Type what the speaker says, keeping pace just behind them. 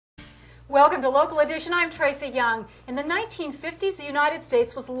Welcome to Local Edition. I'm Tracy Young. In the 1950s, the United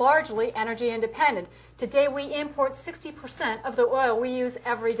States was largely energy independent. Today, we import 60% of the oil we use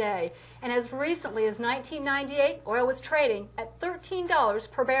every day. And as recently as 1998, oil was trading at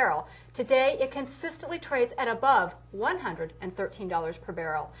 $13 per barrel. Today, it consistently trades at above $113 per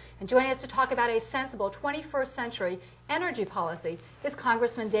barrel. And joining us to talk about a sensible 21st century energy policy is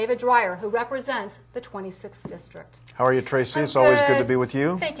Congressman Dreier, who represents the 26th District. How are you, Tracy? It's good. Always good to be with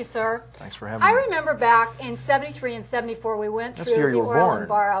you. Thank you, sir. Thanks for having me. I remember back in 73 and 74, we went through the oil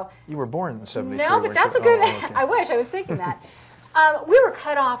embargo. You were born in 73. No, but that's a good, okay. I wish, I was thinking that. We were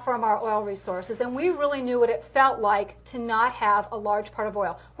cut off from our oil resources, and we really knew what it felt like to not have a large part of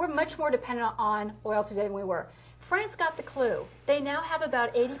oil. We're much more dependent on oil today than we were. France got the clue. They now have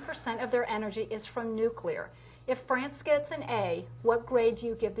about 80% of their energy is from nuclear. If France gets an A, what grade do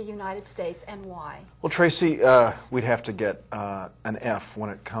you give the United States and why? Well, Tracy, we'd have to get an F when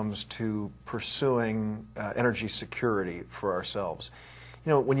it comes to pursuing energy security for ourselves. You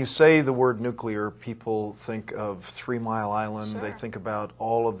know, when you say the word nuclear, people think of 3 Mile Island. Sure. They think about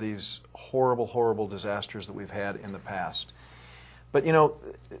all of these horrible, horrible disasters that we've had in the past. But, you know,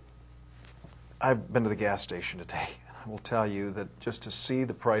 I've been to the gas station today, and I will tell you that just to see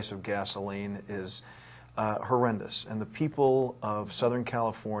the price of gasoline is horrendous. And the people of Southern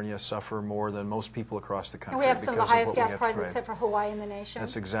California suffer more than most people across the country. And we have some of the highest gas prices trade. except for Hawaii in the nation.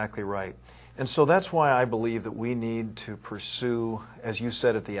 That's exactly right. And so that's why I believe that we need to pursue, as you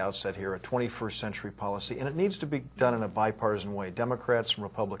said at the outset here, a 21st century policy, and it needs to be done in a bipartisan way, Democrats and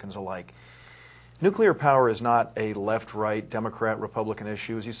Republicans alike. Nuclear power is not a left-right, Democrat-Republican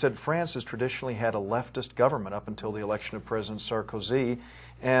issue. As you said, France has traditionally had a leftist government up until the election of President Sarkozy,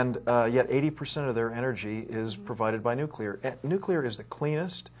 and yet 80% of their energy is provided by nuclear. Nuclear is the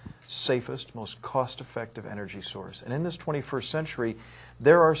cleanest, safest, most cost-effective energy source. And in this 21st century,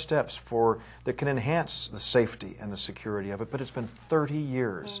 there are steps that can enhance the safety and the security of it, but it's been 30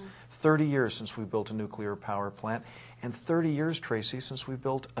 years. 30 years since we built a nuclear power plant, and 30 years, Tracy, since we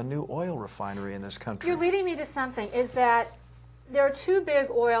built a new oil refinery in this country. You're leading me to something, is that there are two big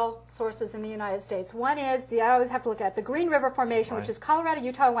oil sources in the United States. One is, I always have to look at the Green River Formation, Right. which is Colorado,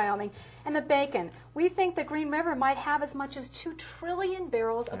 Utah, Wyoming, and the Bacon. We think the Green River might have as much as 2 trillion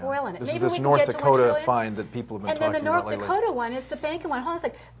barrels of oil in it. This Maybe is we this can North get to 1 Dakota trillion. find that people have been And talking then the about North lately. Dakota one is the Bacon one. Hold on a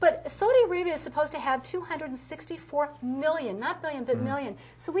second. But Saudi Arabia is supposed to have 264 million, not billion, but million.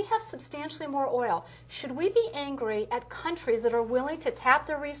 So we have substantially more oil. Should we be angry at countries that are willing to tap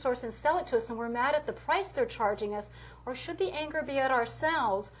their resource and sell it to us, and we're mad at the price they're charging us? Or should the anger be at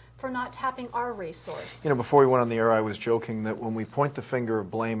ourselves for not tapping our resource? You know, before we went on the air, I was joking that when we point the finger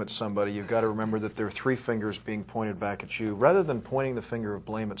of blame at somebody, you've got to remember that there are 3 fingers being pointed back at you. Rather than pointing the finger of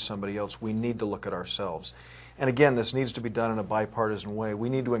blame at somebody else, we need to look at ourselves. And again, this needs to be done in a bipartisan way. We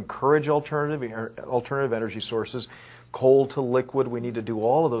need to encourage alternative energy sources, coal to liquid. We need to do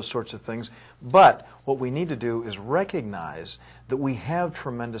all of those sorts of things. But what we need to do is recognize that we have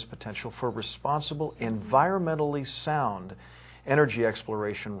tremendous potential for responsible, environmentally sound energy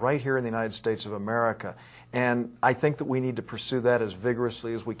exploration right here in the United States of America. And I think that we need to pursue that as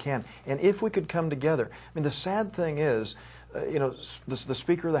vigorously as we can. And if we could come together, I mean, the sad thing is, you know, the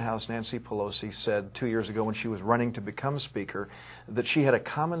Speaker of the House, Nancy Pelosi, said 2 years ago when she was running to become Speaker that she had a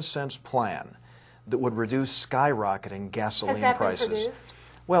common sense plan that would reduce skyrocketing gasoline Has that prices. been produced?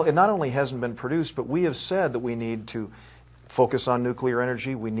 Well, it not only hasn't been produced, but we have said that we need to focus on nuclear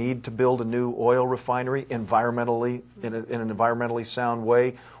energy. We need to build a new oil refinery environmentally in an environmentally sound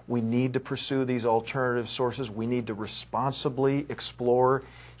way. We need to pursue these alternative sources. We need to responsibly explore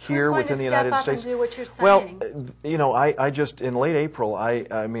here within the United States. Who's going to step up and do what you're saying? Well, you know, I just in late April,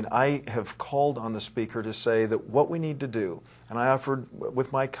 I have called on the Speaker to say that what we need to do, and I offered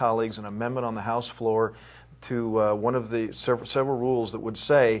with my colleagues an amendment on the House floor to one of the several rules that would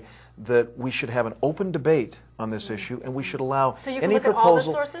say that we should have an open debate on this issue, and we should allow So you can look at all the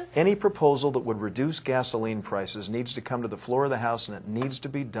sources? any proposal that would reduce gasoline prices needs to come to the floor of the House, and it needs to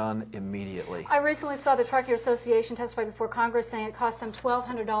be done immediately. I recently saw the Trucker Association testify before Congress saying it costs them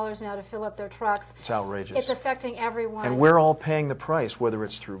 $1,200 now to fill up their trucks. It's outrageous. It's affecting everyone. And we're all paying the price, whether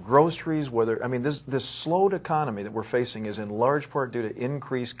it's through groceries, I mean, this slowed economy that we're facing is in large part due to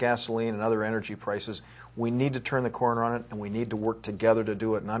increased gasoline and other energy prices. We need to turn the corner on it, and we need to work together to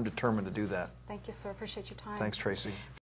do it, and I'm determined to do that. Thank you, sir. Appreciate your time. Thanks, Tracy.